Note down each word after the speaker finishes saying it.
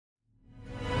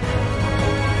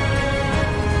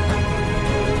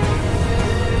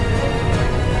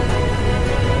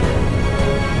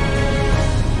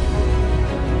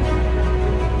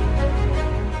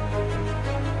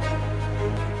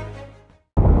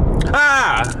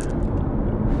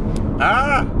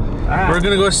We're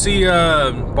gonna go see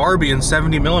Barbie in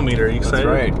 70mm. Are you excited? That's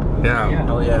right. Yeah.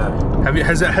 Hell yeah.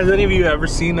 Has any of you ever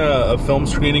seen a film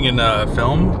screening in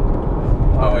film?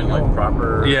 Oh, in like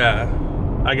proper. Yeah.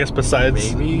 I guess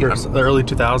besides maybe the early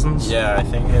 2000s. Yeah, I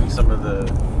think in some of the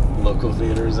local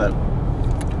theaters that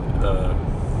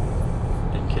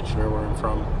in Kitchener, where I'm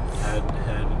from, had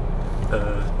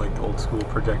like old school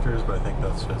projectors, but I think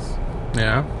that's just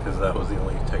because that was the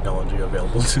only technology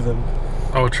available to them.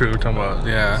 Oh, true. Talking about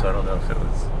So I don't know if it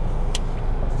was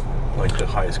like the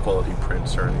highest quality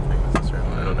prints or anything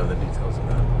necessarily. I don't know the details of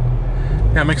that.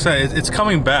 Yeah, I'm excited. It's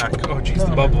coming back. Oh, jeez,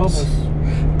 the bubbles.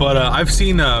 But I've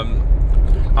seen.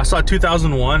 I saw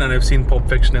 2001, and I've seen Pulp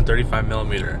Fiction in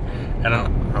 35mm. And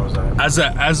how was that?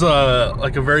 As a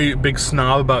like a very big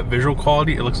snob about visual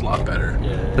quality, it looks a lot better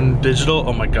than digital.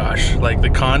 Oh my gosh, like the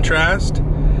contrast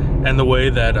and the way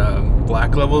that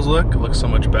black levels looks so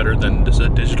much better than just a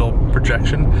digital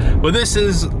projection. But this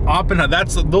is Oppenheimer.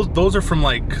 Those are from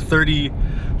like 30,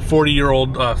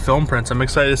 40-year-old film prints. I'm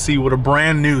excited to see what a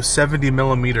brand new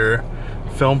 70mm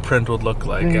film print would look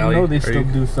like. You know they still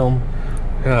do film.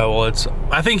 Yeah, well,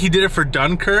 I think he did it for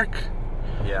Dunkirk.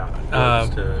 Yeah,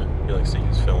 he likes to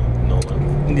use film,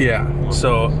 Nolan. Yeah,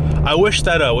 so I wish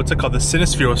that, what's it called, the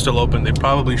Cinesphere was still open. They'd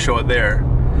probably show it there,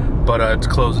 but it's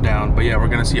closed down. But yeah, we're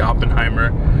gonna see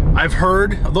Oppenheimer. I've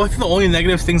heard, though I think the only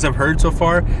negative things I've heard so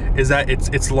far is that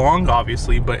it's long,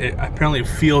 obviously, but apparently it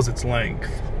feels its length.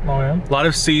 Oh yeah? A lot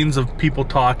of scenes of people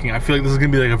talking. I feel like this is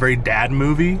gonna be like a very dad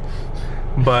movie.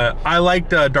 But I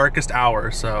liked Darkest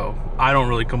Hour, so I don't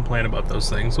really complain about those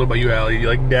things. What about you, Allie? You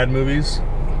like dad movies?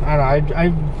 I don't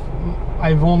know.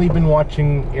 I've only been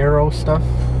watching Arrow stuff.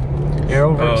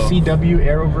 Arrowverse, CW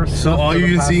Arrowverse. So all you've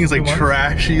been seeing is like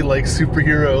trashy, like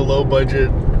superhero, low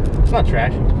budget. It's not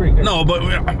trashy. It's pretty good. No, but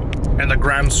in the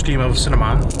grand scheme of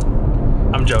cinema,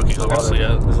 I'm joking.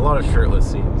 There's a lot of shirtless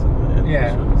scenes in the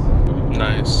shows.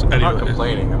 Nice. I'm not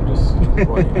complaining. I'm just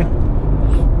pointing out.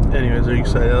 Anyways, are you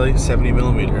excited, Ellie?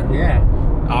 70mm. Yeah.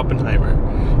 Oppenheimer.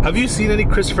 Have you seen any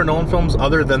Christopher Nolan films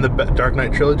other than the Dark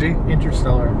Knight trilogy?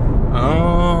 Interstellar.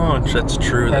 Oh, that's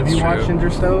true. Have you watched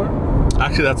Interstellar?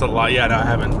 Actually, that's a lot. Yeah, no, I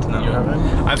haven't. No. You haven't?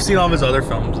 I've seen all of his other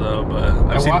films though, but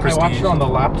I've seen Prestige. I watched it on the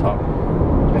laptop.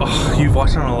 Oh, you've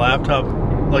watched it on a laptop?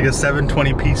 Like a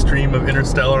 720p stream of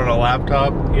Interstellar on a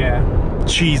laptop? Yeah.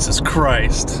 Jesus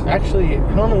Christ. Actually,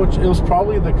 I don't know which. It was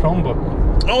probably the Chromebook.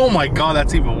 Oh my God,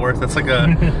 that's even worse. That's like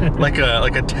a like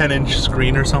a 10-inch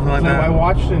screen or something like that. I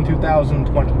watched it in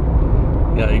 2020.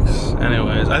 Yikes.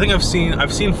 Anyways, I think I've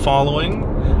seen Following,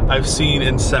 I've seen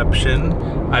Inception,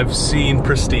 I've seen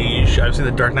Prestige, I've seen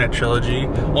the Dark Knight trilogy.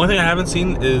 Only thing I haven't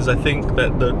seen is I think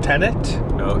that the Tenet.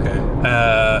 Oh, okay.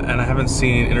 And I haven't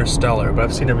seen Interstellar, but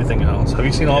I've seen everything else. Have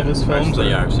you seen all of his films?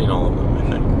 Yeah, I've seen all of them, I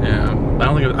think. Yeah. I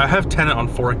don't think I have Tenet on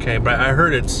 4K, but I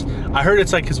heard it's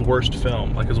like his worst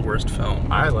film,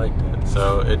 I liked it.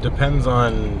 So it depends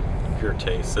on your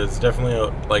taste. It's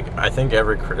definitely I think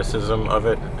every criticism of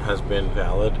it has been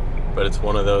valid, but it's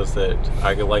one of those that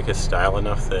I like his style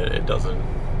enough that it doesn't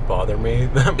bother me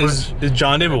that much. Is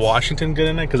John David Washington good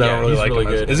in it? Because I don't really like him.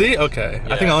 Good. Is he? Okay.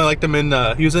 Yeah. I think I only liked him in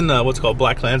he was in what's it called,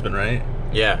 Black Klansman, right?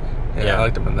 Yeah, I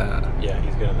liked him in that. Yeah,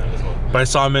 he's good in that as well. But I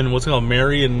saw him in what's it called,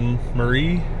 Mary and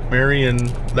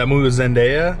that movie with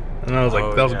Zendaya, and I was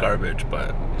like, that was garbage.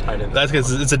 But that's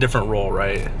because it's a different role,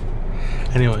 right?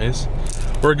 Anyways,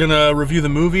 we're gonna review the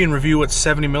movie and review what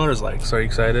 70mm is like. So are you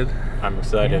excited? I'm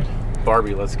excited. Yeah.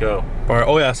 Barbie, let's go.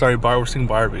 Oh yeah, sorry, we're seeing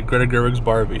Barbie. Greta Gerwig's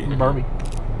Barbie.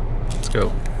 Let's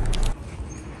go.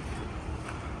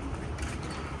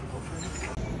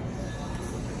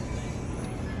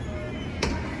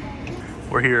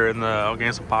 We're here in the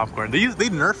getting some popcorn. They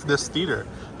nerfed this theater.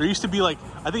 There used to be like,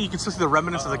 I think you can still see the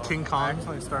remnants of the King Kong. I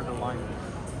actually started the line.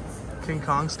 King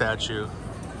Kong statue.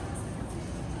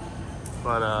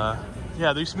 But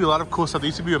yeah, there used to be a lot of cool stuff. There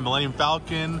used to be a Millennium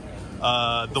Falcon,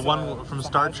 the one from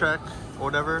Star Trek or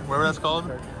whatever that's called.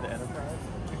 The Enterprise?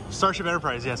 Starship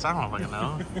Enterprise, yes, I don't know if I can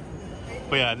know.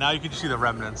 But yeah, now you can just see the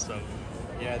remnants of.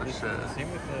 Yeah, same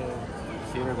with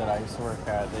the theater that I used to work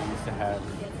at. They used to have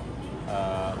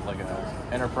like a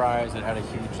Enterprise that had a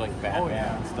huge like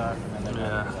Batman and stuff, and then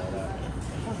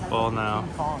well, now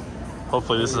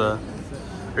hopefully this is a.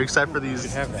 Are you excited for these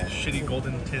shitty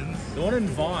golden tins? The one in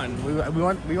Vaughan, we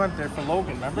went there for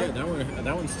Logan, remember? Yeah,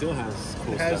 that one still has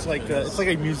cool stuff. It has like it's like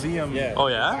a museum. Yeah. Oh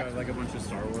yeah. Like a bunch of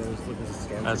Star Wars.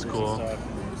 That's cool. Stuff,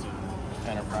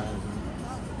 and Enterprise.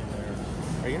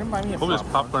 Are you gonna buy me a popcorn? Hope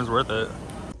this popcorn's worth it.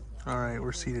 All right,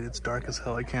 we're seated. It's dark as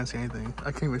hell. I can't see anything.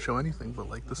 I can't even show anything. But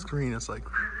like the screen is like,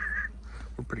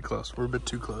 we're pretty close. We're a bit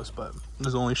too close, but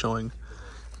it's only showing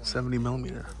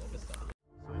 70mm.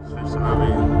 Switch the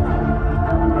movie.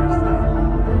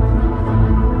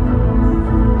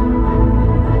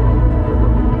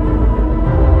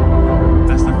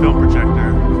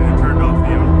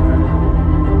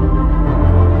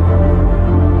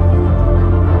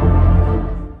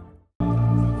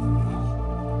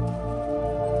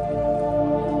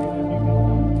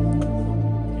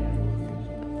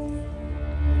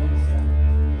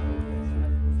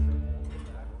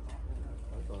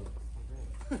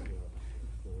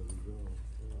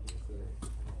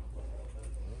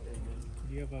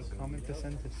 have a comment to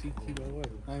send to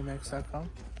cto@imax.com.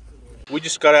 We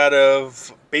just got out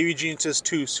of Baby Geniuses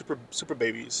 2 Super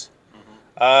Babies.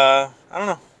 I don't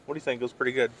know. What do you think? It was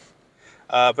pretty good.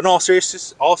 But in all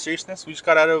seriousness, we just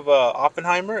got out of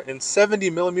Oppenheimer in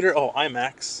 70mm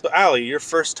IMAX. So, Allie, your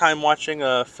first time watching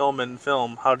a film in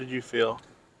film, how did you feel?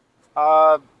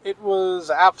 It was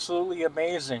absolutely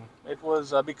amazing. It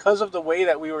was because of the way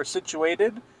that we were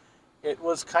situated. It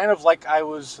was kind of like I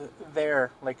was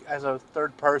there, like as a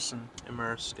third person.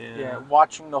 Immersed, yeah. Yeah,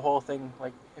 watching the whole thing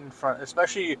like in front,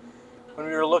 especially when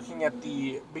we were looking at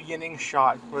the beginning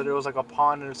shot where there was like a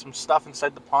pond and some stuff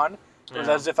inside the pond. It was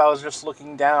as if I was just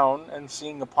looking down and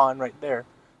seeing a pond right there.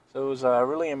 So it was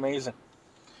really amazing.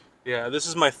 Yeah, this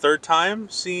is my third time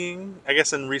seeing, I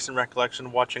guess in recent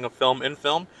recollection, watching a film in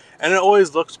film, and it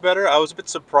always looks better. I was a bit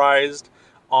surprised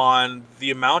on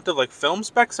the amount of like film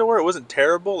specs there were. It wasn't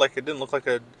terrible. Like it didn't look like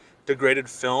a degraded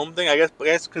film thing. I guess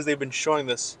because they've been showing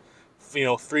this,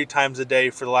 3 times a day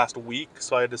for the last week.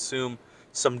 So I'd assume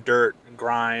some dirt and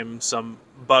grime, some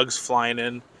bugs flying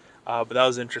in. But that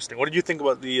was interesting. What did you think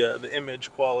about the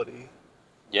image quality?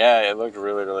 Yeah, it looked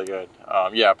really, really good.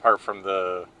 Yeah, apart from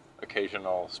the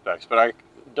occasional specs, but I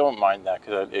don't mind that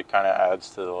because it kind of adds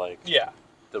to the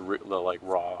like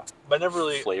raw. But I never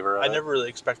really flavor. I never really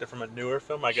expected from a newer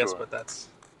film, I guess. But that's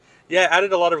it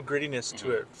added a lot of grittiness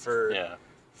to it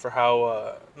for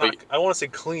how I want to say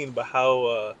clean, but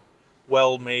how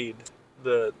well made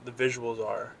the visuals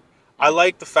are. I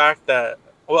like the fact that.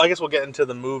 Well, I guess we'll get into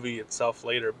the movie itself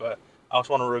later, but I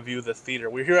also want to review the theater.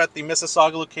 We're here at the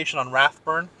Mississauga location on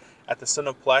Rathburn at the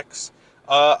Cineplex.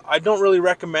 I don't really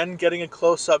recommend getting a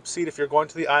close-up seat if you're going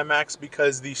to the IMAX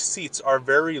because the seats are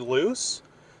very loose,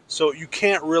 so you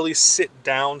can't really sit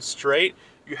down straight.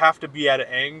 You have to be at an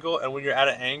angle, and when you're at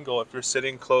an angle, if you're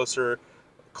sitting closer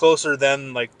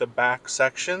than like the back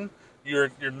section, your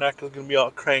neck is going to be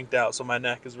all cranked out. So my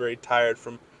neck is very tired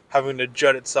from having to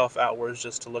jut itself outwards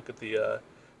just to look at the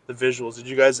visuals. Did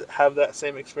you guys have that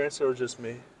same experience, or just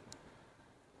me?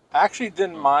 I actually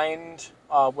didn't mind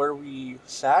where we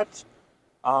sat,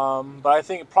 but I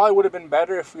think it probably would have been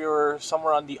better if we were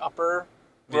somewhere on the upper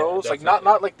rows, like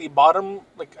not like the bottom.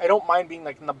 Like I don't mind being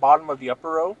like in the bottom of the upper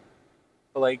row,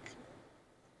 but like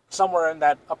somewhere in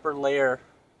that upper layer,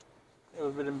 it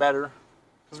would have been better.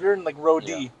 Because we were in like row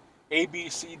D, A, B,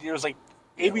 C, D. There was like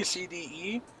A, B, C, D,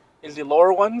 E is the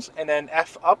lower ones, and then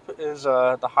F up is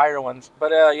the higher ones.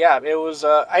 But it was.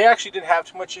 I actually didn't have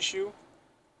too much issue,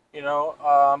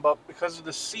 but because of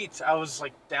the seats, I was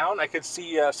like down. I could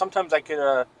see. Sometimes I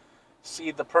could see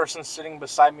the person sitting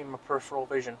beside me in my peripheral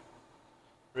vision.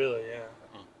 Really,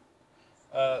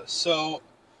 yeah. So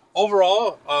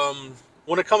overall,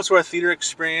 when it comes to our theater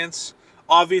experience,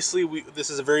 obviously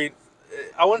this is a very.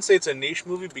 I wouldn't say it's a niche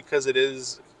movie because it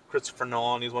is Christopher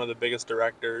Nolan. He's one of the biggest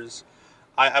directors.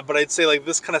 But I'd say like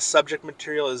this kind of subject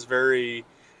material is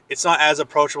it's not as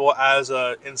approachable as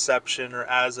a Inception or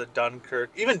as a Dunkirk.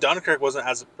 Even Dunkirk wasn't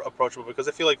as approachable because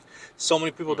I feel like so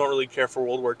many people don't really care for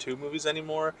World War II movies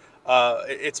anymore.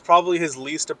 It's probably his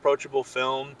least approachable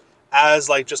film as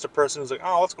like just a person who's like,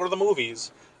 oh, let's go to the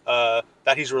movies,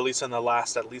 that he's released in the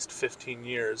last at least 15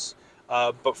 years.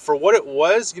 But for what it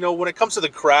was, when it comes to the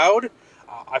crowd,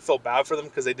 I felt bad for them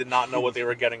because they did not know what they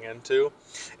were getting into.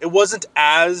 It wasn't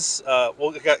as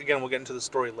we'll get into the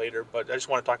story later, but I just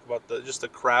want to talk about the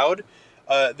crowd.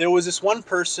 There was this one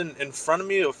person in front of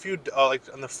me, like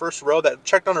on the first row, that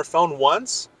checked on her phone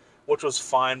once, which was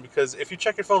fine because if you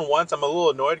check your phone once, I'm a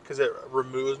little annoyed because it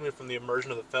removes me from the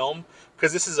immersion of the film.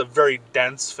 Because this is a very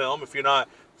dense film. If you're not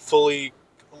fully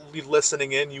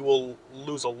listening in, you will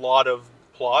lose a lot of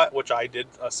plot, which I did,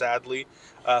 sadly.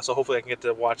 So hopefully I can get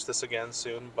to watch this again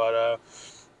soon. But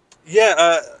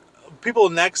people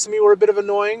next to me were a bit of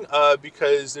annoying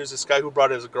because there's this guy who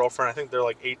brought his girlfriend. I think they're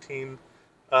like 18,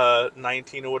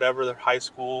 19 or whatever. They're high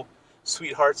school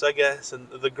sweethearts, I guess. And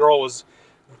the girl was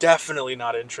definitely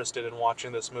not interested in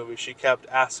watching this movie. She kept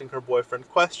asking her boyfriend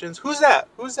questions. Who's that?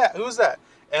 Who's that? Who's that?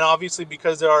 And obviously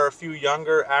because there are a few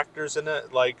younger actors in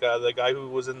it, like the guy who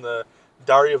was in the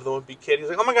Diary of the Wimpy Kid. He's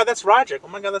like, oh my god, that's Roderick. Oh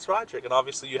my god, that's Roderick. And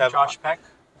obviously you have Josh Peck.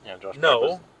 Yeah, Josh.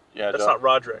 No, Peck that's not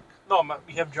Roderick. No,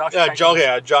 we have Josh. Peck.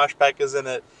 Josh Peck is in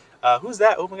it. Who's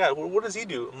that? Oh my god, what does he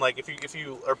do? I'm like, if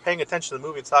you are paying attention to the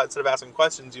movie, instead of asking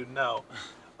questions, you'd know.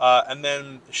 And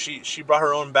then she brought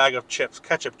her own bag of chips,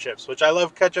 ketchup chips, which I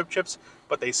love ketchup chips,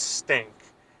 but they stink.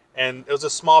 And it was a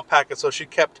small packet, so she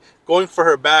kept going for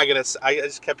her bag, and I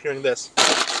just kept hearing this.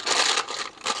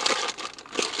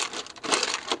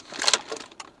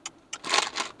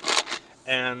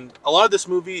 And And a lot of this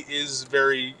movie is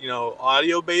very,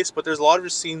 audio based, but there's a lot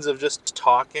of scenes of just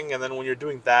talking, and then when you're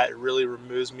doing that, it really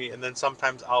removes me. And then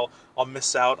sometimes I'll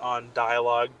miss out on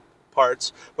dialogue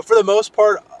parts. But for the most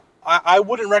part, I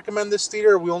wouldn't recommend this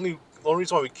theater. The only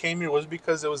reason why we came here was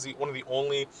because it was one of the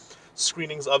only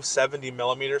screenings of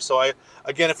 70mm. So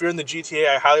again, if you're in the GTA,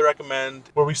 I highly recommend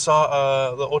where we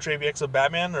saw the Ultra AVX of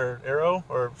Batman or Arrow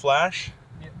or Flash.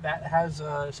 That has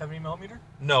a 70mm?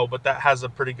 No, but that has a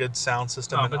pretty good sound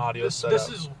system and audio setup. This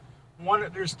is one.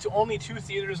 There's only 2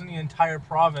 theaters in the entire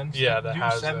province that do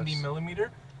has 70mm,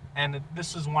 and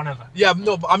this is one of them. Yeah,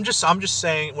 no, but I'm just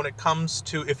saying, when it comes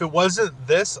to, if it wasn't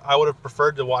this, I would have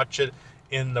preferred to watch it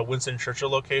in the Winston Churchill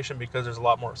location because there's a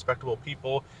lot more respectable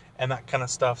people and that kind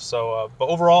of stuff. So, but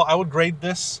overall, I would grade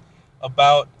this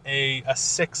about a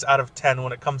 6 out of 10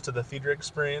 when it comes to the theater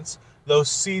experience. Those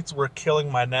seats were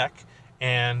killing my neck.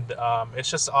 And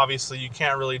it's just, obviously, you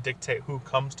can't really dictate who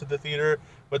comes to the theater,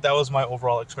 but that was my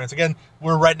overall experience. Again,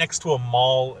 we're right next to a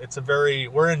mall.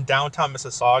 We're in downtown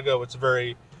Mississauga. It's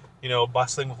very,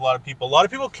 bustling with a lot of people. A lot of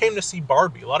people came to see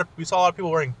Barbie. We saw a lot of people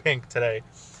wearing pink today,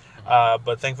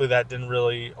 but thankfully that didn't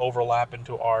really overlap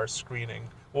into our screening.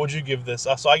 What would you give this?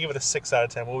 So I give it a 6 out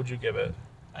of 10. What would you give it?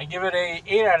 I give it a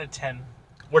 8 out of 10.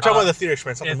 We're talking about the theater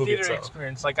experience, not the movie theater itself.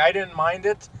 Experience. Like, I didn't mind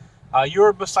it. You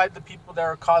were beside the people that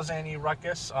were causing any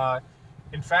ruckus.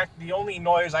 In fact, the only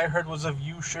noise I heard was of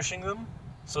you shushing them.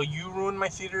 So you ruined my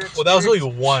theater experience. Well, that was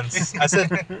only once. I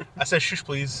said, shush,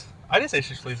 please. I did say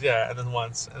shush, please, yeah, and then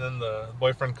once. And then the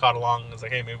boyfriend caught along and was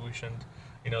like, hey, maybe we shouldn't.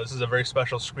 This is a very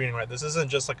special screening, right? This isn't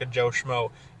just like a Joe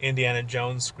Schmo Indiana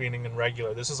Jones screening and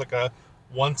regular. This is like a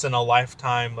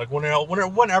once-in-a-lifetime, like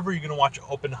whenever you're going to watch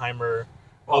Oppenheimer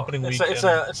opening weekend.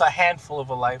 It's a handful of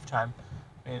a lifetime.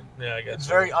 Yeah, I guess it's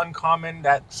very uncommon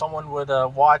that someone would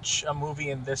watch a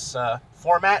movie in this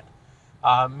format.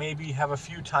 Maybe have a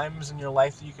few times in your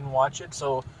life that you can watch it.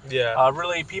 So yeah,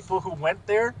 really, people who went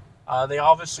there, they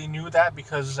obviously knew that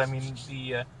because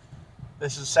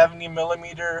this is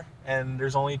 70mm, and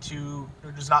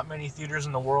there's not many theaters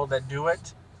in the world that do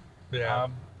it. Yeah.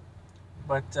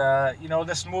 But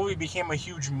this movie became a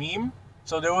huge meme.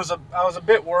 So I was a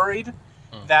bit worried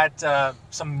that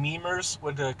some memers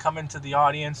would come into the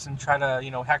audience and try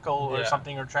to, heckle or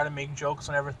something, or try to make jokes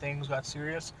whenever things got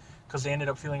serious, because they ended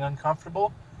up feeling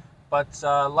uncomfortable. But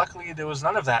luckily, there was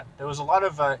none of that. There was a lot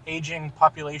of aging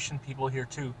population people here,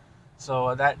 too.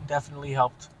 So that definitely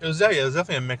helped. It was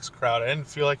definitely a mixed crowd. I didn't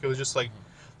feel like it was just like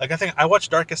I think I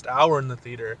watched Darkest Hour in the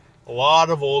theater. A lot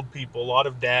of old people, a lot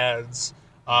of dads.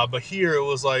 But here it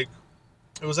was like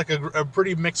a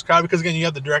pretty mixed crowd because, again, you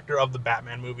have the director of the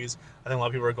Batman movies. I think a lot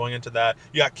of people are going into that.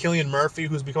 You got Cillian Murphy,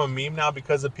 who's become a meme now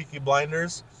because of Peaky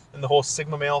Blinders and the whole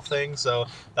Sigma male thing. So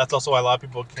that's also why a lot of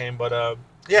people came. But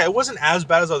yeah, it wasn't as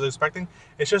bad as I was expecting.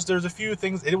 It's just there's a few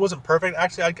things. It wasn't perfect.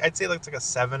 Actually, I'd say it's like a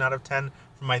 7 out of 10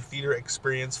 from my theater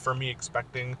experience for me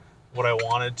expecting what I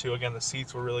wanted to. Again, the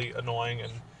seats were really annoying,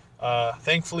 and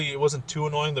thankfully it wasn't too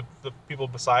annoying, the people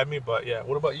beside me. But yeah,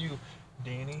 what about you,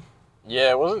 Danny? Yeah,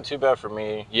 it wasn't too bad for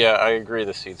me. Yeah, I agree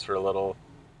the seats were a little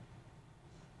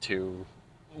too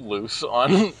loose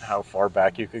on how far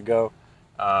back you could go.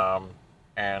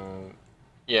 And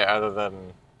yeah, other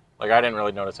than, I didn't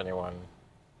really notice anyone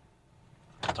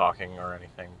talking or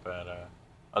anything, but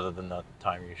other than the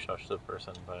time you shushed the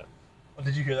person, but... Oh,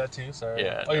 did you hear that too? Sorry.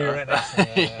 Yeah. Oh, you're right next to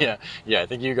me. Yeah, I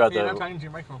think you got You're not talking to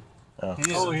your microphone. Oh,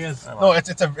 he is. No,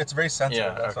 it's very sensitive.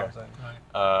 Yeah, that's okay. what I'm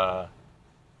saying.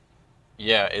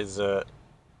 Yeah,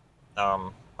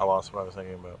 I lost what I was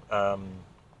thinking about.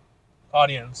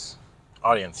 Audience.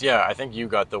 Yeah, I think you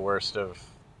got the worst of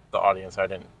the audience. I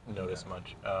didn't notice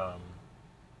much.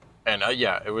 And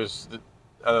yeah, it was,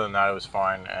 other than that, it was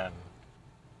fine. And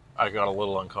I got a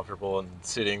little uncomfortable in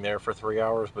sitting there for 3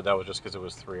 hours, but that was just because it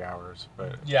was 3 hours.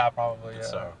 But yeah, probably. Yeah.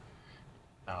 So,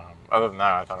 other than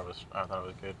that, I thought it was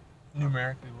good.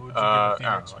 Numerically, what would you give the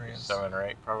theater experience? 7 or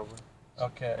 8, probably.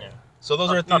 Okay. Yeah. So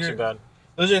those are not too bad.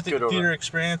 Those are the theater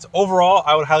experience. Overall,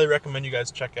 I would highly recommend you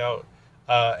guys check out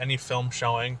any film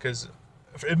showing, because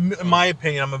in my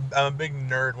opinion, I'm a big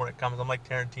nerd when it comes. I'm like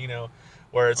Tarantino,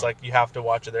 where it's like you have to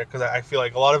watch it there, because I feel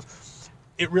like a lot of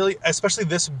it really, especially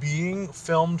this being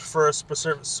filmed for a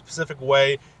specific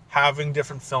way, having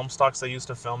different film stocks they used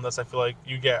to film this, I feel like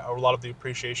you get a lot of the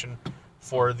appreciation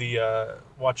for the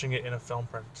watching it in a film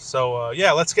print. So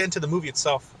yeah, let's get into the movie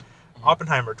itself.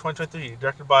 Oppenheimer 2023,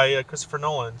 directed by Christopher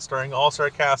Nolan, starring all-star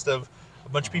cast of a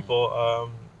bunch of people.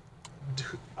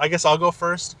 I guess I'll go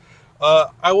first.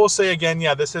 I will say again,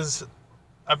 yeah, this is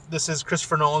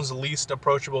Christopher Nolan's least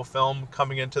approachable film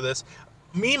coming into this.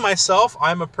 myself,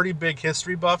 I'm a pretty big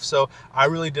history buff, so I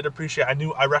really did appreciate.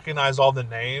 I recognized all the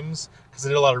names because I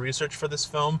did a lot of research for this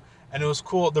film, and it was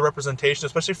cool, the representation,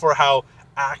 especially for how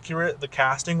accurate the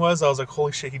casting was. I was like,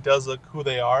 holy shit, he does look who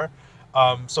they are.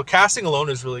 So casting alone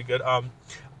is really good.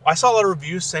 I saw a lot of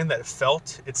reviews saying that it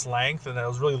felt its length and that it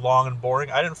was really long and boring.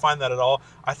 I didn't find that at all.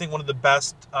 I think one of the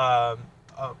best,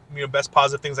 best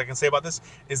positive things I can say about this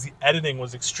is the editing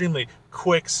was extremely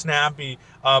quick, snappy,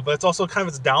 but it's also kind of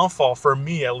its downfall for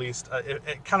me, at least.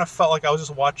 It kind of felt like I was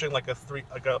just watching like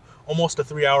almost a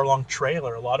 3-hour long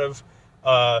trailer. A lot of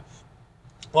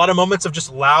moments of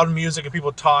just loud music and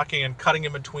people talking and cutting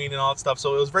in between and all that stuff.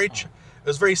 So it was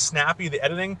very snappy. The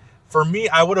editing for me,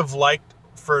 I would have liked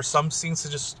for some scenes to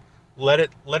just let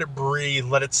it breathe,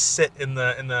 let it sit in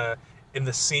the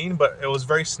scene, but it was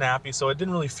very snappy, so it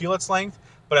didn't really feel its length.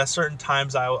 But at certain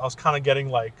times, I was kind of getting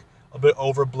like a bit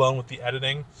overblown with the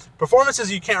editing.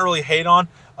 Performances you can't really hate on.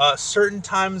 Certain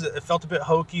times it felt a bit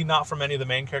hokey, not from any of the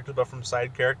main characters, but from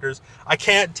side characters. I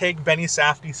can't take Benny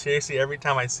Safdie seriously every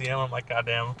time I see him. I'm like,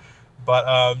 goddamn.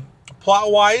 But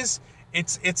plot-wise,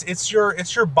 it's your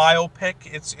biopic.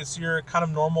 It's your kind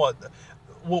of normal.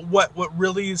 What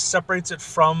really separates it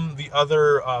from the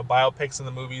other biopics in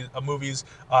the movies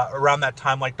around that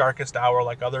time, like Darkest Hour,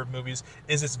 like other movies,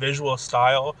 is its visual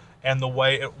style and the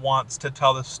way it wants to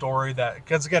tell the story. That,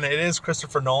 because again, it is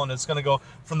Christopher Nolan. It's going to go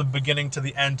from the beginning to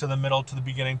the end, to the middle, to the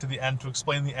beginning, to the end. To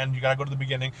explain the end, you got to go to the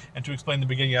beginning, and to explain the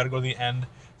beginning, you got to go to the end.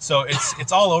 So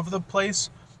it's all over the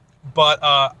place. But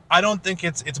I don't think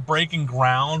it's breaking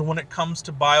ground when it comes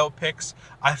to biopics.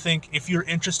 I think if you're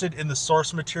interested in the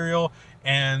source material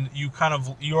and you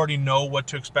already know what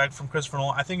to expect from Christopher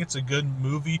Nolan, I think it's a good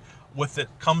movie. With it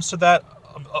comes to that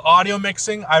audio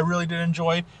mixing, I really did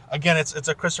enjoy. Again, it's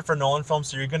a Christopher Nolan film,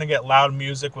 so you're going to get loud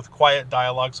music with quiet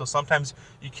dialogue. So sometimes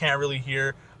you can't really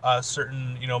hear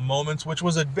certain moments, which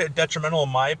was a bit detrimental in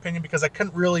my opinion, because I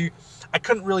couldn't really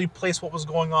place what was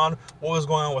going on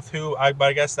with who. But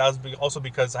I guess that was also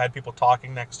because I had people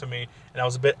talking next to me and I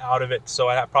was a bit out of it, so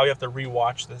I probably have to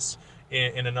rewatch this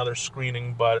in another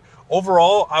screening. But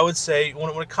overall, I would say when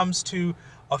it comes to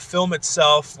a film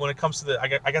itself, when it comes to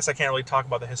I guess I can't really talk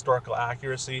about the historical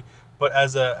accuracy, but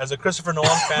as a Christopher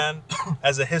Nolan fan,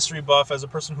 as a history buff, as a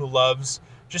person who loves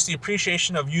just the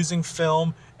appreciation of using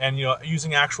film and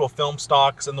using actual film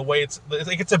stocks, and the way it's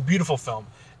a beautiful film.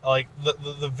 Like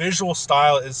the visual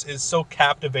style is so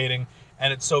captivating,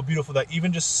 and it's so beautiful that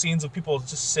even just scenes of people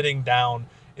just sitting down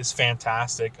is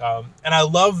fantastic. And I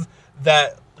love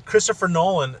that Christopher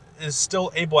Nolan is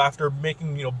still able, after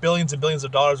making billions and billions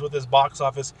of dollars with his box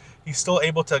office, he's still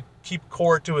able to keep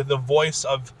core to the voice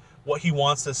of what he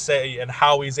wants to say and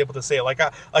how he's able to say it. Like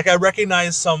I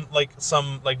recognize some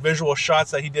visual shots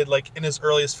that he did like in his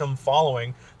earliest film,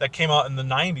 Following, that came out in the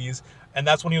 90s, and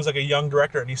that's when he was like a young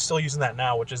director, and he's still using that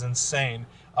now, which is insane.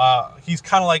 He's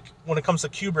kind of like when it comes to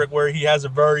Kubrick, where he has a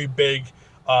very big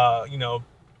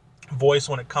voice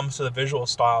when it comes to the visual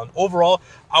style. And overall,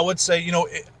 I would say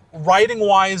writing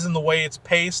wise and the way it's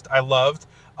paced, I loved.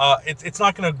 It's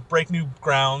not going to break new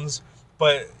grounds,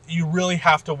 but you really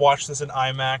have to watch this in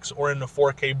IMAX or in a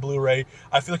 4K Blu-ray.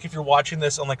 I feel like if you're watching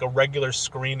this on like a regular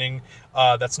screening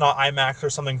that's not IMAX or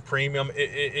something premium,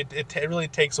 it really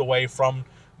takes away from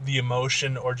the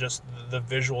emotion or just the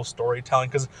visual storytelling,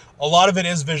 because a lot of it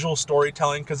is visual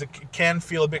storytelling, because it can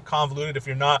feel a bit convoluted if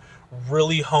you're not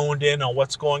really honed in on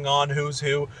what's going on, who's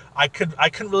who. I couldn't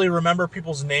really remember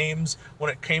people's names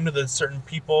when it came to the certain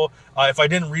people. If I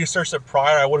didn't research it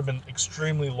prior, I would have been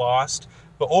extremely lost.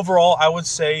 But overall, I would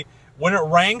say when it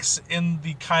ranks in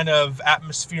the kind of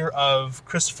atmosphere of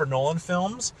Christopher Nolan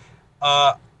films,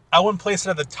 I wouldn't place it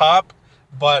at the top,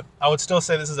 but I would still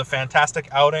say this is a fantastic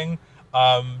outing.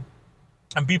 And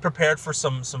be prepared for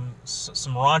some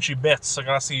raunchy bits. I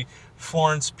gotta see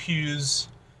Florence Pugh's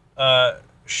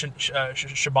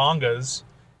shabangas,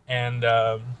 and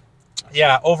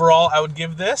yeah. Overall, I would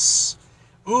give this.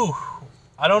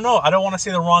 I don't know. I don't want to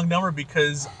say the wrong number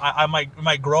because it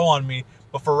might grow on me.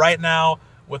 But for right now,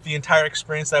 with the entire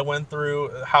experience that I went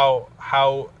through,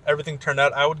 how everything turned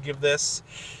out, I would give this.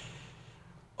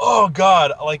 Oh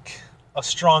God, like a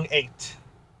strong 8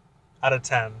 out of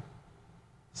 10.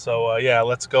 So yeah,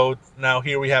 let's go. Now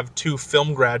here we have two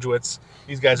film graduates.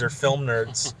 These guys are film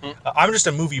nerds. I'm just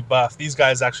a movie buff. These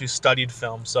guys actually studied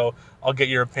film. So I'll get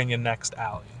your opinion next,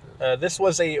 Ali. This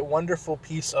was a wonderful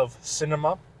piece of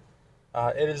cinema.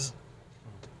 It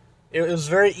was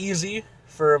very easy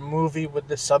for a movie with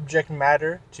the subject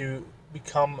matter to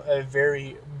become a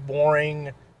very boring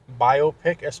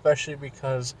biopic, especially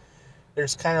because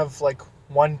there's kind of like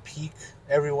one peak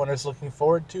everyone is looking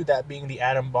forward to, that being the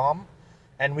atom bomb.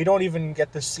 And we don't even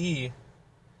get to see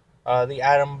the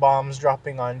atom bombs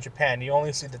dropping on Japan. You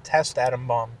only see the test atom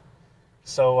bomb.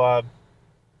 So,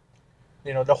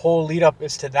 the whole lead up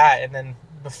is to that. And then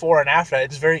before and after,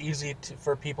 it's very easy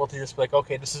for people to just be like,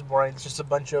 okay, this is boring. It's just a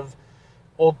bunch of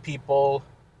old people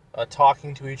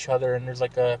talking to each other, and there's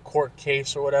like a court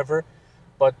case or whatever.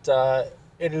 But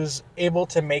it is able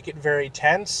to make it very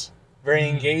tense, very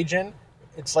engaging.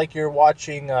 It's like you're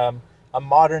watching a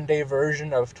modern day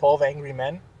version of 12 Angry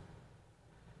Men,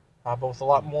 but with a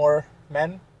lot more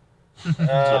men. A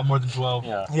lot more than 12.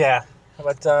 Yeah,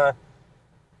 but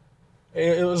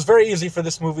it was very easy for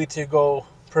this movie to go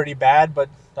pretty bad, but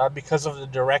because of the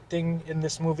directing in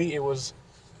this movie, it was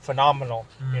phenomenal.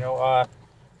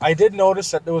 I did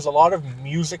notice that there was a lot of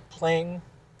music playing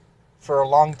for a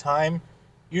long time.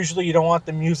 Usually you don't want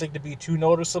the music to be too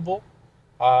noticeable.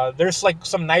 There's like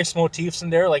some nice motifs in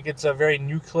there, like it's a very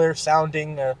nuclear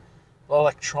sounding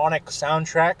electronic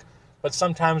soundtrack, but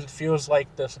sometimes it feels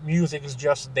like the music is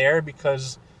just there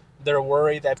because they're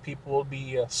worried that people will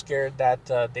be scared that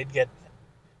they'd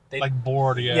like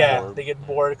bored. They get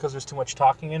bored because there's too much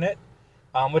talking in it.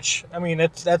 Which, I mean,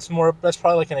 that's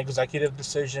probably like an executive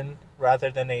decision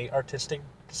rather than a artistic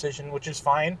decision, which is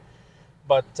fine.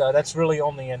 But that's really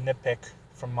only a nitpick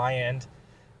from my end.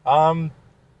 I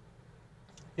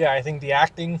think the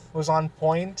acting was on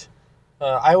point.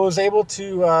 I was able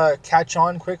to catch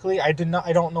on quickly. I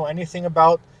don't know anything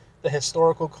about the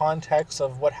historical context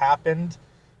of what happened.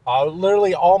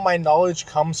 Literally, all my knowledge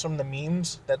comes from the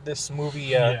memes that this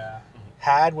movie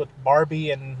had with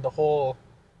Barbie and the whole.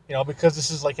 Because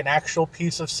this is like an actual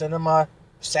piece of cinema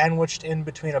sandwiched in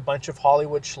between a bunch of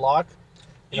Hollywood schlock.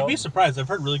 You'd be surprised. I've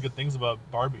heard really good things about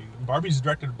Barbie. Barbie's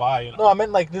directed by. No, I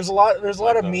meant like there's a lot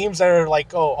of memes that are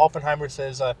like, oh, Oppenheimer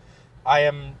says,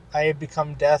 I have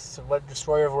become death, what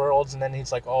destroyer of worlds, and then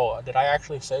he's like, oh, did I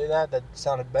actually say that? That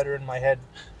sounded better in my head,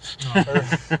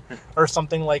 or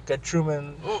something like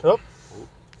Truman.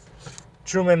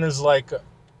 Truman is like,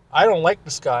 I don't like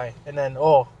this guy, and then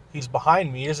he's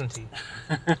behind me, isn't he?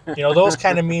 Those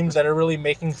kind of memes that are really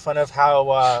making fun of how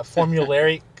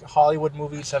formulaic Hollywood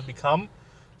movies have become.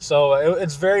 So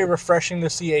it's very refreshing to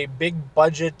see a big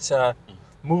budget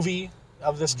movie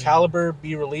of this caliber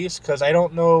be released, because I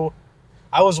don't know.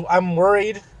 I'm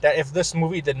worried that if this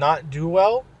movie did not do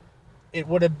well, it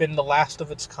would have been the last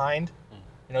of its kind.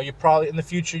 You probably in the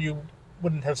future you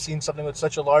wouldn't have seen something with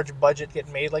such a large budget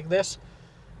get made like this.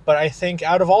 But I think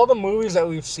out of all the movies that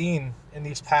we've seen in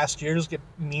these past years get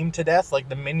memed to death, like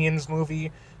the Minions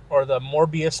movie or the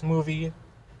Morbius movie,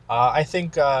 I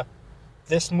think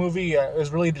this movie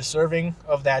is really deserving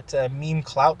of that meme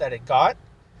clout that it got.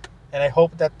 And I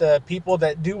hope that the people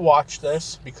that do watch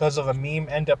this because of a meme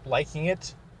end up liking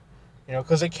it.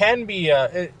 Because it can be,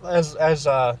 as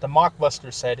the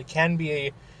Mockbuster said, it can be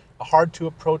a hard to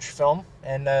approach film.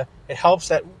 And it helps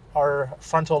that our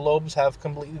frontal lobes have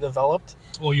completely developed.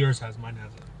 Well, yours has, mine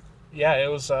hasn't. Yeah, it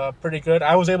was pretty good.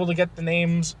 I was able to get the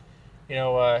names.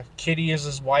 Kitty is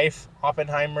his wife.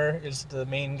 Oppenheimer is the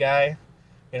main guy.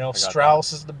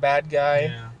 Strauss is the bad guy.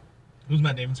 Yeah. Who's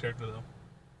Matt Damon's character, though?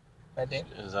 Matt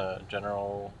Damon? Is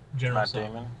General Matt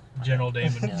Damon? General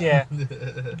Damon. Yeah.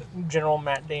 General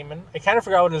Matt Damon. I kind of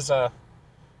forgot what his...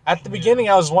 At the beginning,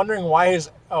 I was wondering why his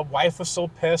wife was so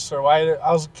pissed, or why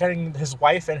I was getting his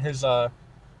wife and his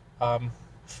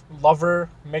lover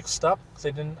mixed up, because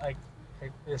I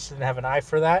just didn't have an eye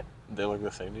for that. They look the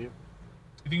same to you?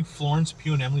 You think Florence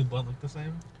Pugh and Emily Blunt look the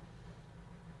same?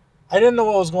 I didn't know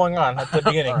what was going on at the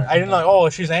beginning. Right, I didn't know,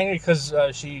 she's angry because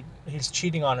he's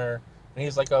cheating on her, and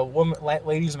he's like a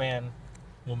ladies' man.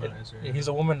 Womanizer. He's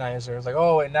a womanizer. It's like,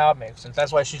 wait, now it makes sense.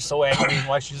 That's why she's so angry and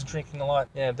why she's drinking a lot.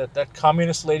 Yeah, that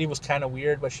communist lady was kind of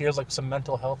weird, but she has like some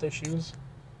mental health issues.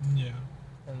 Yeah.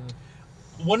 And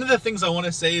one of the things I want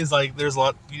to say is like, there's a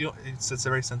lot. It's a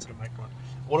very sensitive microphone.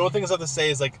 One of the things I have to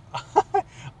say is like,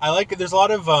 I like it. There's a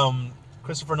lot of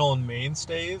Christopher Nolan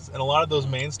mainstays, and a lot of those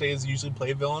mainstays usually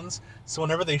play villains. So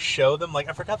whenever they show them, like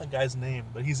I forgot the guy's name,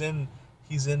 but he's in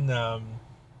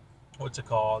what's it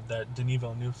called, that Denis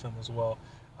Villeneuve film as well.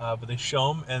 But they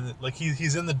show him, and like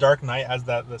he's in The Dark Knight as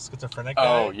the schizophrenic guy.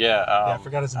 Oh yeah. I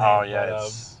forgot his name. Oh yeah,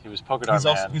 he was Polka Dot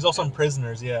Man. He's also in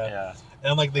Prisoners. Yeah. Yeah.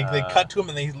 And like they cut to him,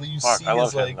 and you see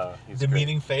his like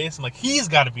demeaning face. I'm like, he's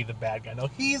got to be the bad guy. No,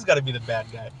 he's got to be the bad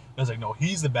guy. And I was like, no,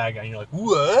 he's the bad guy. And you're like,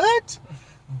 what?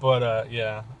 But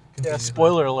yeah. Yeah.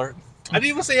 Spoiler alert. I didn't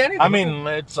even say anything. I mean,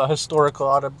 it's a historical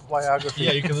autobiography.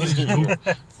 Yeah, you can listen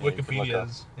to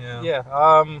Wikipedia's. Yeah.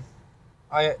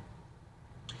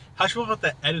 How do you feel about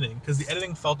the editing? Because the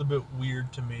editing felt a bit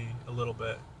weird to me, a little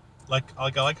bit. I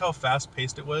like how fast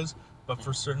paced it was, but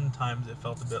for certain times it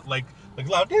felt a bit like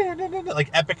loud, like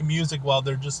epic music while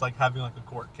they're just like having like a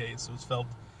court case. It was felt.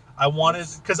 I wanted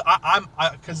because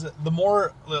because the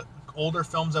more older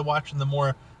films I watch and the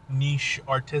more niche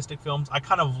artistic films, I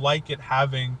kind of like it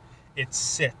having it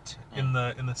sit in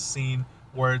the scene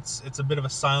where it's a bit of a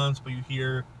silence, but you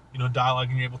hear dialogue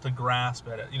and you're able to grasp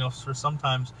at it. For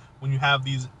sometimes when you have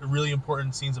these really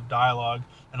important scenes of dialogue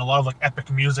and a lot of like epic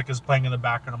music is playing in the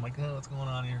background, I'm like, oh, what's going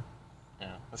on here?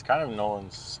 Yeah, it's kind of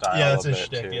Nolan's style. Yeah, that's a his bit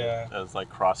shtick, too. yeah. It's like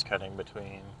cross-cutting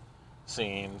between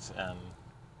scenes and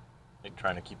like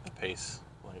trying to keep the pace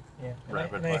like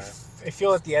rapid fire. I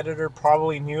feel that the editor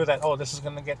probably knew that this is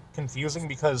going to get confusing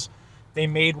because they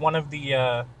made one of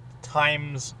the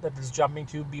times that it's jumping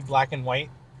to be black and white,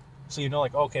 so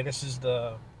like okay, this is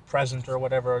the present or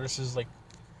whatever, or this is like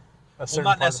a certain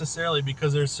not necessarily,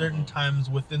 because there's certain times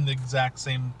within the exact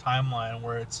same timeline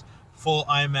where it's full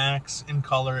IMAX in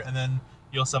color, and then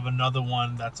you also have another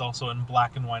one that's also in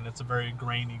black and white. It's a very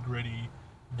grainy, gritty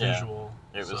visual.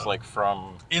 It was like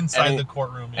from inside the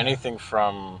courtroom. Anything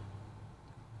from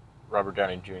Robert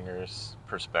Downey Jr.'s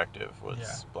perspective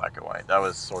was black and white. That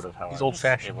was sort of how he's I old was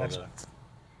fashioned. able to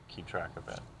keep track of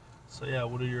it. So yeah,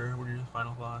 what are your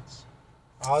final thoughts?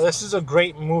 This is a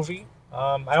great movie.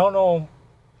 I don't know.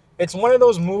 It's one of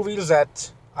those movies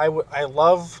that I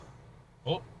love,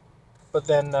 but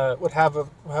then would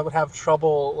have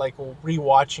trouble like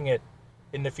rewatching it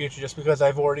in the future just because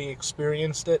I've already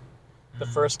experienced it the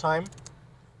first time.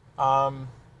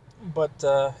 But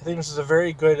I think this is a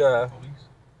very good.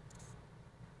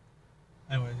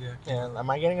 Anyways, yeah. Am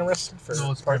I getting arrested for?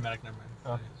 No, it's paramedic. Never mind.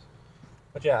 Oh.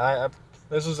 But yeah,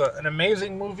 this is an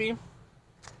amazing movie.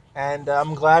 And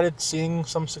I'm glad it's seeing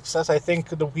some success. I think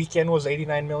The Weeknd was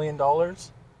 $89 million,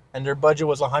 and their budget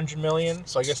was $100 million,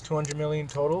 so I guess $200 million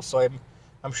total. So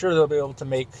I'm sure they'll be able to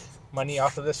make money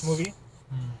off of this movie.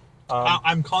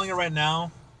 I'm calling it right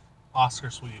now, Oscar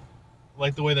sweep,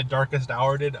 like the way The Darkest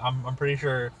Hour did. I'm pretty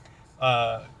sure.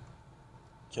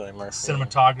 Cillian Murphy.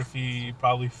 Cinematography,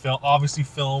 probably film. Obviously,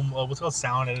 film. What's called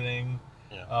sound editing.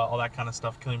 All that kind of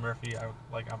stuff. Cillian Murphy,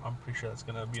 I'm pretty sure that's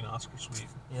gonna be an Oscar sweep.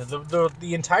 Yeah,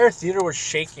 the entire theater was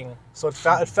shaking, so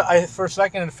for a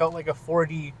second it felt like a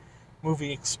 4D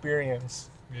movie experience.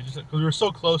 Yeah, just because we were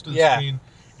so close to the screen,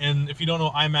 and if you don't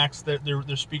know, IMAX,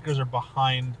 their speakers are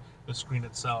behind the screen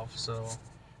itself. So,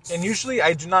 and usually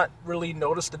I do not really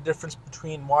notice the difference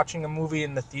between watching a movie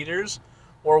in the theaters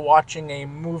or watching a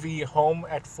movie home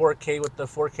at 4K with the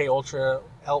 4K Ultra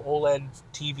OLED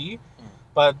TV.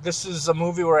 But this is a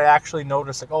movie where I actually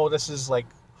noticed, like, oh, this is, like,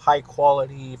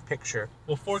 high-quality picture.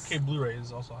 Well, 4K Blu-ray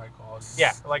is also high quality.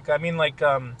 Yeah,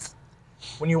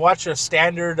 when you watch a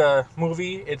standard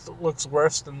movie, it looks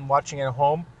worse than watching it at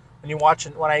home.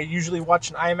 When I usually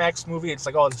watch an IMAX movie, it's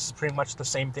like, oh, this is pretty much the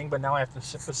same thing, but now I have to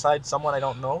sit beside someone I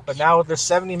don't know. But now with the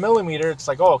 70mm, it's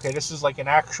like, oh, okay, this is, like, an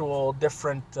actual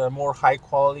different, more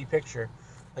high-quality picture.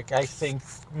 Like, I think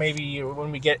maybe when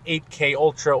we get 8K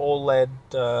Ultra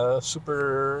OLED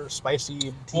super spicy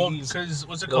TVs... Well, because,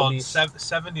 what's it called?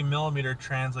 70mm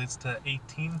translates to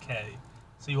 18K,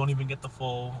 so you won't even get the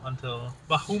full until...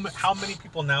 But how many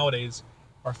people nowadays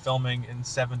are filming in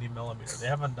 70mm? They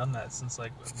haven't done that since,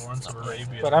 like, Lawrence of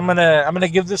Arabia. But I'm gonna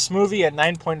give this movie a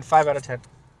 9.5 out of 10.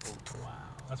 Wow,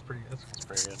 that's pretty good.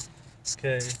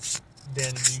 Okay,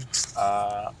 Danny,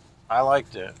 I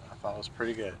liked it. I thought it was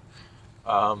pretty good.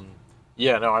 I'm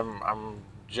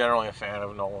generally a fan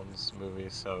of Nolan's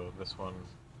movies, so this one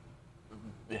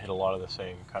hit a lot of the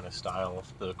same kind of style.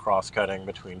 The cross-cutting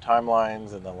between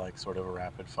timelines and the like sort of a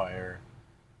rapid-fire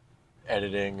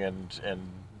editing and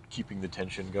keeping the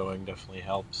tension going definitely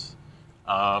helps.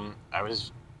 I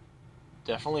was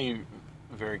definitely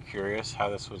very curious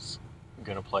how this was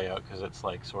going to play out because it's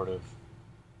like sort of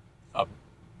a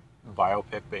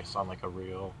biopic based on like a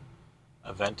real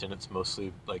event, and it's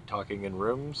mostly like talking in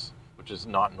rooms, which is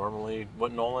not normally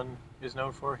what Nolan is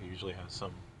known for. He usually has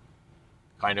some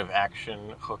kind of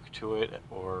action hook to it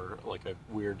or like a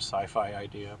weird sci-fi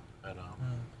idea. And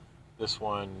this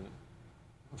one,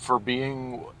 for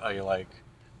being a like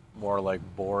more like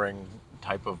boring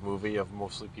type of movie of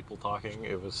mostly people talking,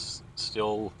 it was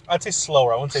still... I'd say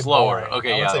slower. I wouldn't say slower. Boring.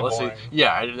 Okay, yeah, let's say...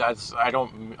 Yeah, I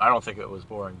don't think it was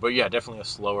boring. But yeah, definitely a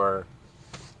slower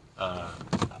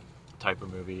type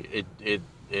of movie. It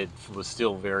was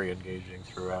still very engaging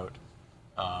throughout.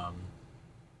 I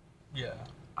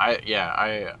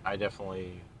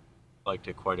definitely liked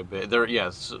it quite a bit.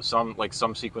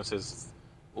 Some sequences,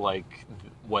 like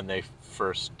when they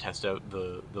first test out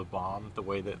the bomb, the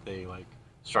way that they like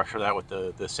structure that with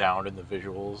the sound and the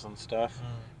visuals and stuff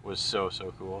was so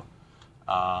cool.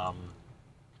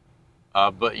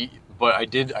 But I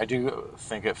do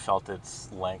think it felt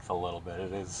its length a little bit.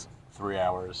 It is 3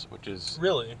 hours, which is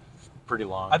really pretty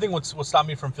long. I think what stopped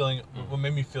me from feeling, what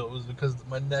made me feel it was because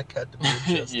my neck had to be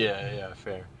adjusted. yeah,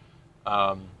 fair.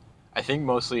 I think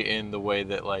mostly in the way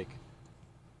that like,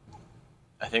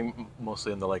 I think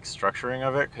mostly in the like structuring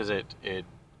of it, because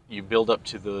you build up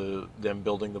to them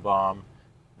building the bomb,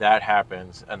 that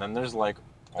happens, and then there's like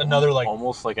another like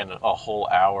almost like a whole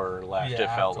hour left. It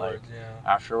felt like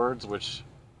afterwards, which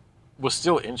was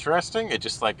still interesting. It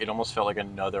just like it almost felt like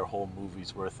another whole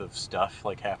movie's worth of stuff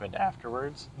like happened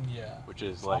afterwards. Yeah, which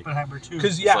is like Oppenheimer 2.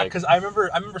 Because I remember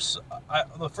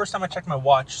the first time I checked my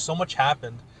watch, so much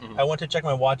happened. I went to check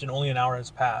my watch and only an hour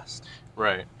has passed.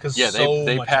 Right. Because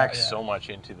they packed so much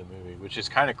into the movie, which is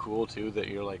kind of cool too. That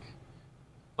you're like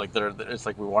it's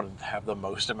like we wanted to have the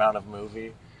most amount of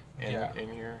movie in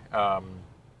here.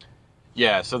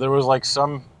 Yeah, so there was like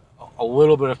a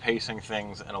little bit of pacing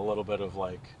things and a little bit of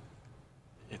like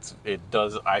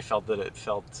I felt that it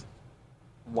felt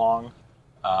long,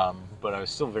 but I was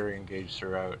still very engaged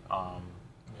throughout.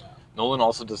 Nolan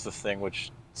also does the thing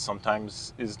which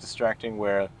sometimes is distracting,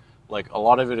 where like a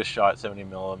lot of it is shot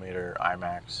 70mm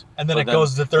IMAX, and then it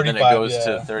goes to 35. And then it goes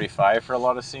to 35 for a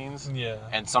lot of scenes. Yeah.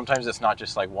 And sometimes it's not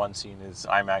just like one scene is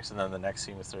IMAX and then the next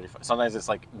scene is 35. Sometimes it's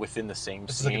like within the same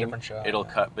scene, like a different shot, it'll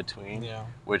cut between. Yeah.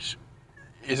 Which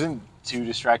isn't too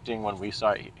distracting when we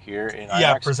saw it here in IMAX.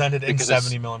 Yeah, presented in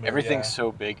 70mm. Everything's so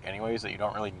big anyways that you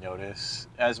don't really notice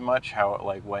as much how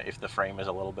like if the frame is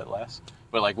a little bit less.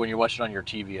 But like when you watch it on your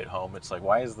TV at home, it's like,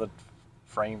 why is the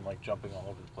frame like jumping all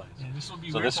over the place? Yeah, this would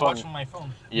be weird to watch on my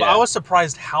phone. Yeah. But I was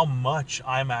surprised how much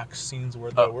IMAX scenes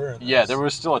there were. Yeah, there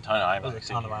was still a ton of IMAX. There was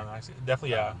a ton of IMAX.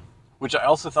 Definitely, yeah. Which I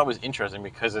also thought was interesting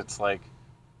because it's like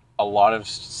a lot of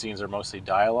scenes are mostly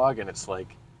dialogue, and it's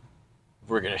like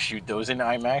we're gonna shoot those in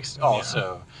IMAX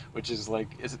also, which is like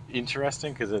is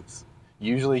interesting because it's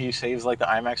usually he saves like the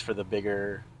IMAX for the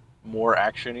bigger, more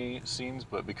actiony scenes,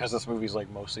 but because this movie's like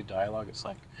mostly dialogue, it's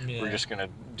like we're just gonna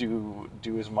do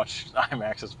as much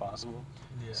IMAX as possible.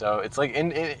 Yeah. So it's like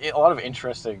in a lot of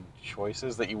interesting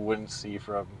choices that you wouldn't see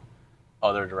from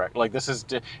other direct. Like this is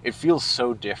it feels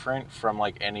so different from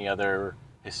like any other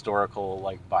historical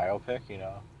like biopic, you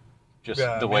know, just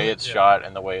the way it's shot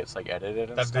and the way it's like edited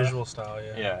and that stuff. Visual style.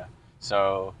 Yeah.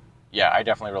 So yeah, I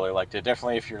definitely really liked it.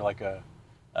 Definitely if you're like a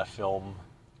film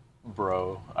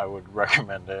bro, I would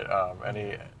recommend it.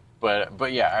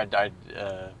 But yeah, I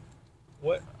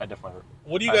definitely.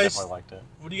 What do you guys? Definitely liked it.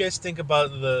 What do you guys think about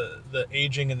the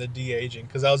aging and the de-aging?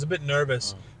 Because I was a bit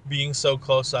nervous being so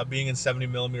close up, being in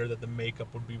 70mm, that the makeup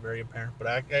would be very apparent.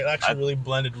 But it actually really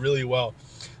blended really well.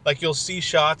 Like you'll see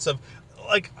shots of,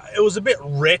 like it was a bit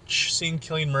rich seeing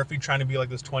Cillian Murphy trying to be like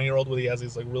this 20-year-old where he has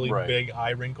these like really big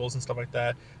eye wrinkles and stuff like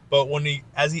that. But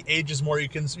as he ages more, you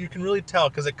can really tell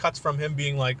because it cuts from him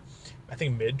being like, I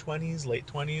think mid-20s, late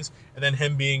 20s, and then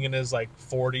him being in his like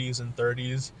 40s and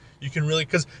 30s. You can really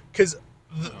because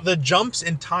the jumps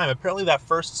in time. Apparently, that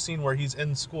first scene where he's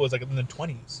in school is like in the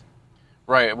 20s.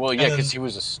 Right. Well, yeah, because he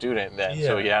was a student then,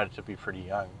 so he had to be pretty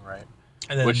young, right?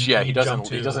 And then he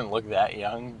doesn't look that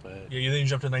young, but then you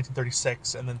jump to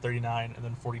 1936, and then 39, and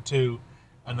then 42,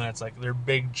 and then it's like they're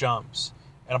big jumps.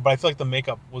 But I feel like the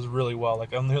makeup was really well.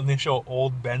 Like when they show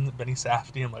old Benny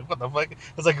Safdie, I'm like, what the fuck?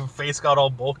 His like face got all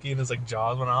bulky and his like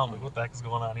jaws went out. I'm like, what the heck is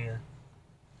going on here?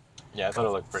 Yeah, I thought it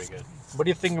looked pretty good. What do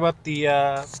you think about the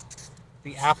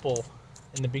apple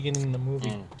in the beginning of the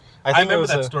movie? I remember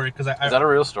that story because is that a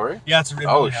real story? Yeah, it's a real.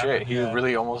 Oh shit! He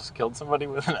really almost killed somebody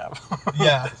with an apple.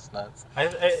 Yeah, that's nuts. I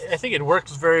think it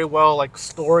works very well, like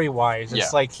story wise.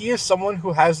 It's like he is someone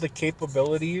who has the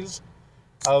capabilities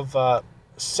of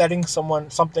setting someone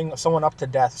up to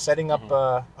death, setting up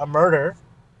a murder.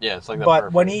 Yeah, it's like that.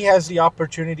 But when he has the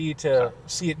opportunity to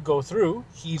see it go through,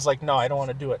 he's like, no, I don't want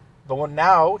to do it. But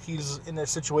now he's in a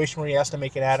situation where he has to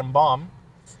make an atom bomb.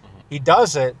 He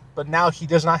does it, but now he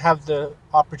does not have the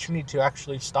opportunity to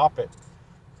actually stop it.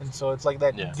 And so it's like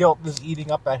that guilt is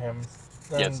eating up at him.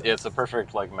 It's a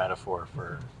perfect like metaphor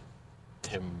for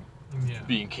him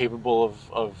being capable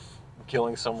of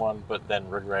killing someone, but then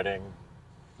regretting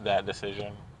that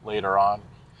decision later on.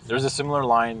 There's a similar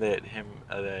line that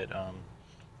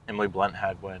Emily Blunt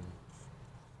had when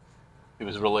it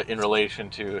was in relation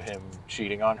to him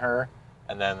cheating on her.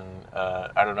 And then,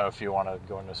 I don't know if you want to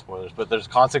go into spoilers, but there's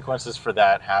consequences for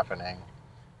that happening.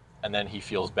 And then he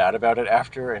feels bad about it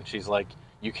after, and she's like,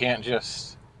 you can't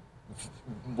just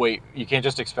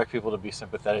expect people to be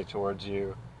sympathetic towards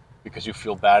you because you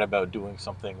feel bad about doing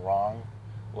something wrong.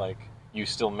 Like, you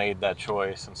still made that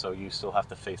choice, and so you still have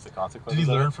to face the consequences.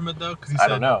 Did he learn from it, though? 'Cause he I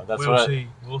don't know. That's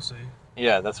we'll see.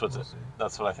 Yeah, that's what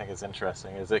I think is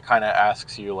interesting. Is it kind of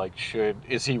asks you like,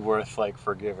 is he worth like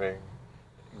forgiving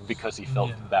because he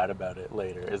felt bad about it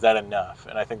later? Is that enough?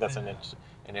 And I think that's an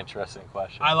interesting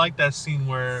question. I like that scene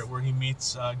where he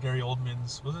meets Gary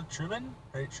Oldman's, was it Truman?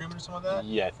 Right, Truman or something like that?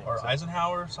 Yeah, I think or so.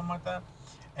 Eisenhower or something like that.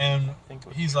 And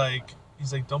he's like,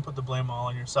 don't put the blame all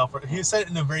on yourself. He said it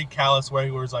in a very callous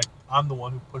way, where he's like, I'm the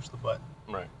one who pushed the button.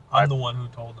 Right. I'm the one who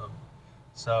told him.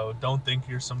 So don't think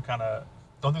you're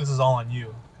don't think this is all on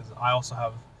you, because I also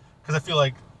have, because I feel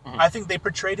like, I think they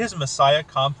portrayed his Messiah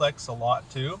complex a lot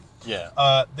too.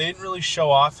 Yeah. They didn't really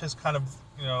show off his kind of,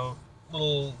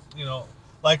 little,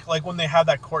 like when they had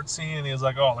that court scene and he was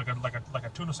like, oh, like a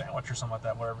tuna sandwich or something like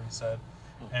that, whatever he said.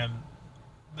 And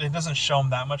it doesn't show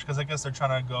him that much, because I guess they're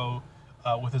trying to go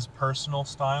with his personal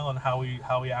style and how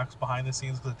he acts behind the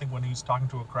scenes, because I think when he's talking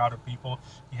to a crowd of people,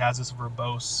 he has this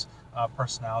verbose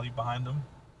personality behind him.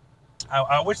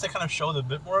 I wish they kind of showed a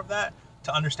bit more of that,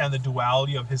 to understand the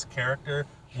duality of his character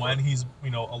when he's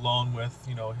alone with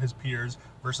his peers,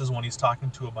 versus when he's talking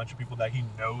to a bunch of people that he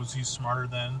knows he's smarter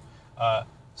than.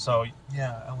 So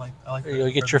yeah, I like.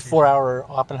 You get your 4-hour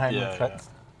Oppenheimer cut.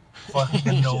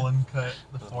 The Nolan cut,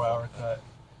 the 4-hour cut,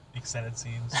 the extended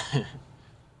scenes.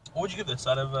 What would you give this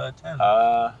out of 10?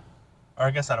 Or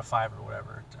I guess out of 5 or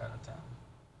whatever, out of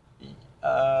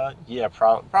 10. Yeah,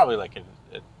 probably like a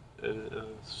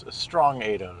strong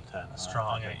 8 out of 10.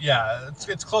 Strong 8. Yeah,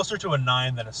 it's closer to a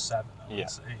 9 than a 7. Yeah.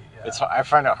 I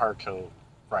find it hard to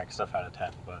rank stuff out of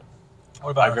 10, but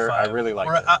what about a 5? I really like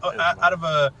it. Out of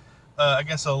a, I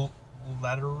guess a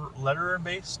letter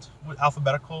based,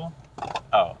 alphabetical.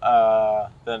 Oh,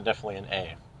 then definitely an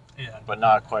A. Yeah. But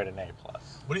not quite an A+.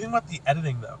 What do you think about the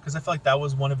editing though? Because I feel like that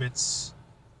was one of its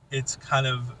kind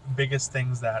of biggest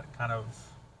things that kind of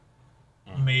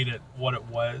made it what it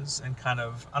was, and kind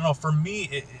of, I don't know, for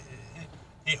me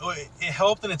it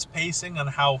helped in its pacing on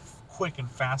how quick and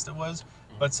fast it was,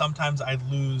 but sometimes I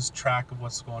lose track of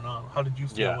what's going on. How did you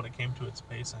feel when it came to its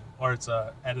pacing or its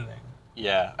editing?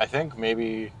 Yeah, I think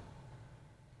maybe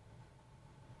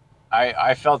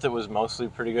I felt it was mostly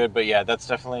pretty good, but yeah, that's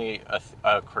definitely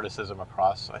a criticism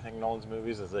across, I think, Nolan's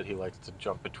movies, is that he likes to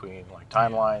jump between like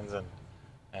timelines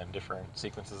and different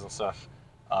sequences and stuff.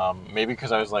 Maybe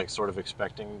because I was like sort of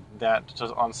expecting that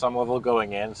on some level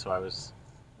going in, so I was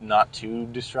not too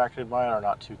distracted by it or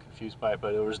not too confused by it,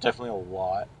 but it was definitely a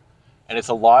lot. And it's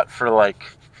a lot for like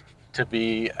to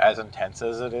be as intense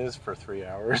as it is for 3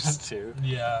 hours too.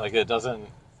 Yeah. Like it doesn't...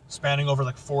 Spanning over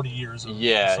like 40 years of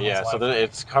yeah. So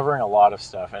it's covering a lot of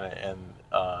stuff,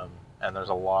 and there's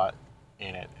a lot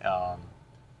in it.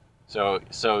 So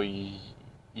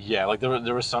yeah, like there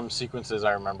were some sequences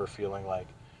I remember feeling like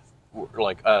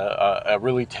a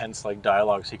really tense like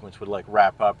dialogue sequence would like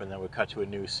wrap up and then would cut to a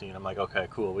new scene. I'm like, okay,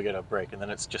 cool, we get a break, and then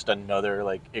it's just another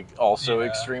like also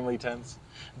extremely tense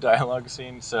dialogue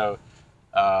scene. So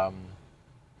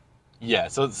yeah,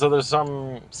 so there's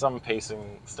some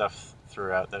pacing stuff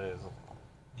throughout that is,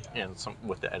 and some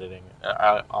with the editing.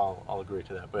 I'll agree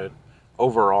to that, but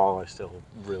overall, I still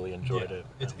really enjoyed it.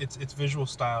 It's visual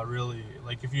style, really.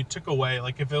 Like if you took away,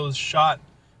 like if it was shot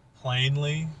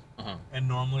plainly and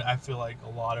normally, I feel like a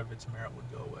lot of its merit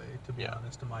would go away, to be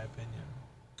honest, in my opinion.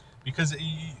 Because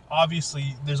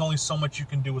obviously, there's only so much you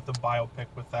can do with the biopic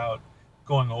without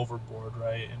going overboard,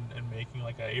 right? And making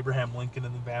like a Abraham Lincoln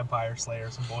and the Vampire Slayer,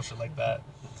 some bullshit like that.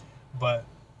 But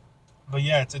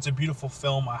yeah, it's a beautiful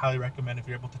film. I highly recommend if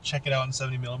you're able to check it out in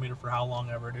 70mm for how long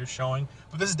ever it is showing.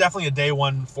 But this is definitely a day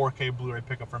one 4K Blu-ray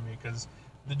pickup for me, because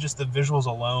just the visuals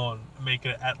alone make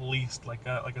it at least like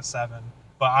a 7.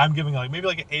 But I'm giving like maybe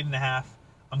like an 8.5.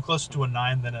 I'm closer to a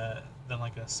 9 than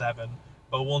like a 7.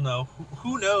 But we'll know.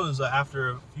 Who knows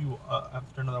after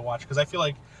another watch? Because I feel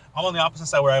like I'm on the opposite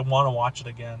side where I want to watch it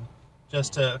again,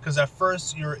 just to, because at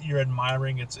first you're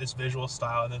admiring its visual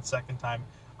style, and then second time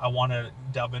I want to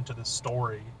delve into the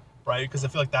story, right? Because I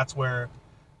feel like that's where,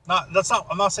 I'm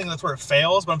not saying that's where it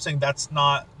fails, but I'm saying that's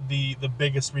not the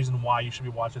biggest reason why you should be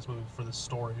watching this movie, for the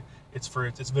story. It's for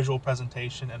its visual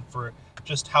presentation and for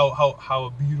just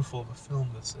how beautiful of a film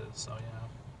this is. So yeah,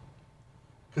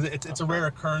 because it's a rare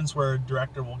occurrence where a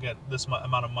director will get this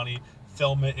amount of money,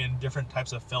 film it in different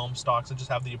types of film stocks, and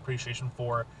just have the appreciation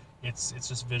for its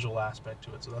just visual aspect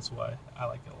to it. So that's why I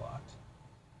like it a lot.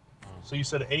 So you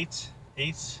said 8.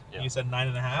 Yeah. You said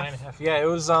 9.5. 9.5. Yeah, it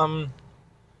was.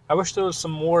 I wish there was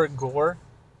some more gore.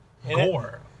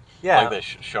 Gore. Yeah. Like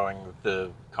showing the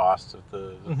cost of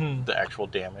the actual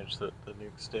damage that the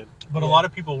nukes did. But a lot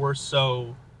of people were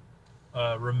so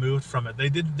removed from it.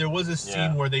 There was a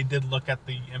scene where they did look at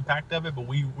the impact of it, but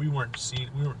we weren't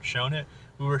shown it.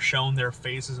 We were shown their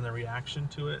faces and their reaction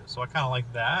to it. So I kind of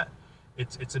like that.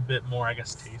 it's a bit more, I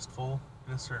guess, tasteful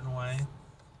in a certain way.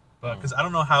 But because I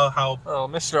don't know how. Well,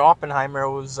 Mr. Oppenheimer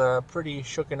was pretty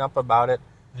shooken up about it.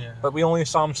 Yeah. But we only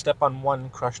saw him step on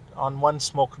one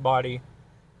smoked body,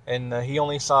 and he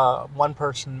only saw one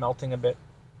person melting a bit.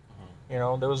 You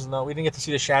know, we didn't get to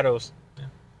see the shadows. Yeah.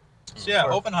 So yeah,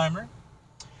 Oppenheimer.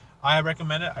 I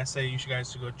recommend it. I say you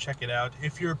guys should go check it out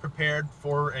if you're prepared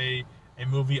for a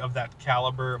movie of that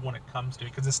caliber when it comes to it,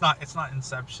 because it's not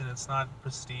Inception, it's not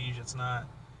Prestige, it's not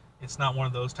one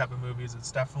of those type of movies.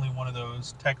 It's definitely one of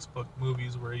those textbook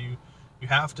movies where you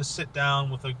have to sit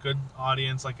down with a good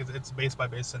audience. Like it's base by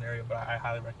base scenario, but I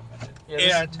highly recommend it.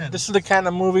 Yeah, this is the kind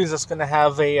of movies that's going to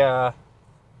have a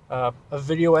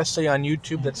video essay on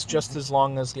YouTube that's just as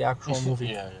long as the actual movie.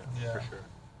 Yeah, for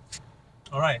sure.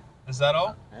 All right, is that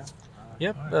all? Yeah.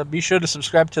 Yep. Right. Be sure to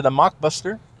subscribe to the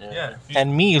Mockbuster. Yeah.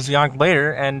 And me, Young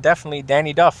Blader, and definitely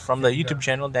Danny Duff from the YouTube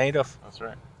channel, Danny Duff. That's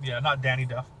right. Yeah, not Danny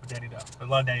Duff, but Danny Duff. There's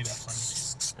a lot of Danny Duff on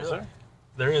YouTube. Is there?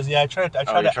 There is. Yeah, I tried to at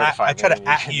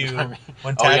you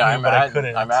when tagging you, but I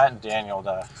couldn't. I'm at Daniel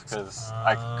Duff because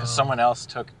someone else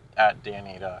took at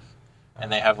Danny Duff,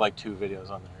 and they have like 2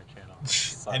 videos on their channel.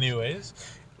 Anyways,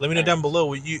 let me know down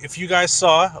below if you guys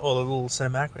saw. Oh, a little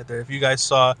cinematic right there. If you guys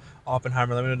saw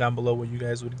Oppenheimer, let me know down below what you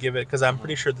guys would give it, because I'm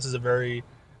pretty sure this is a very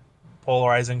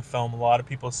polarizing film. A lot of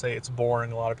people say it's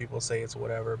boring. A lot of people say it's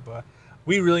whatever, but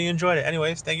we really enjoyed it.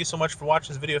 Anyways, thank you so much for watching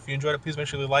this video. If you enjoyed it, please make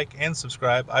sure you like and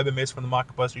subscribe. I've been Mason from the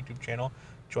Mockbuster YouTube channel,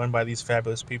 joined by these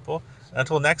fabulous people.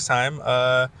 Until next time,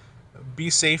 be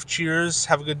safe. Cheers.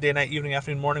 Have a good day, night, evening,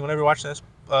 afternoon, morning. Whenever you're watching this,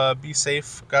 be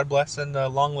safe. God bless, and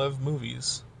long live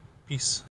movies. Peace.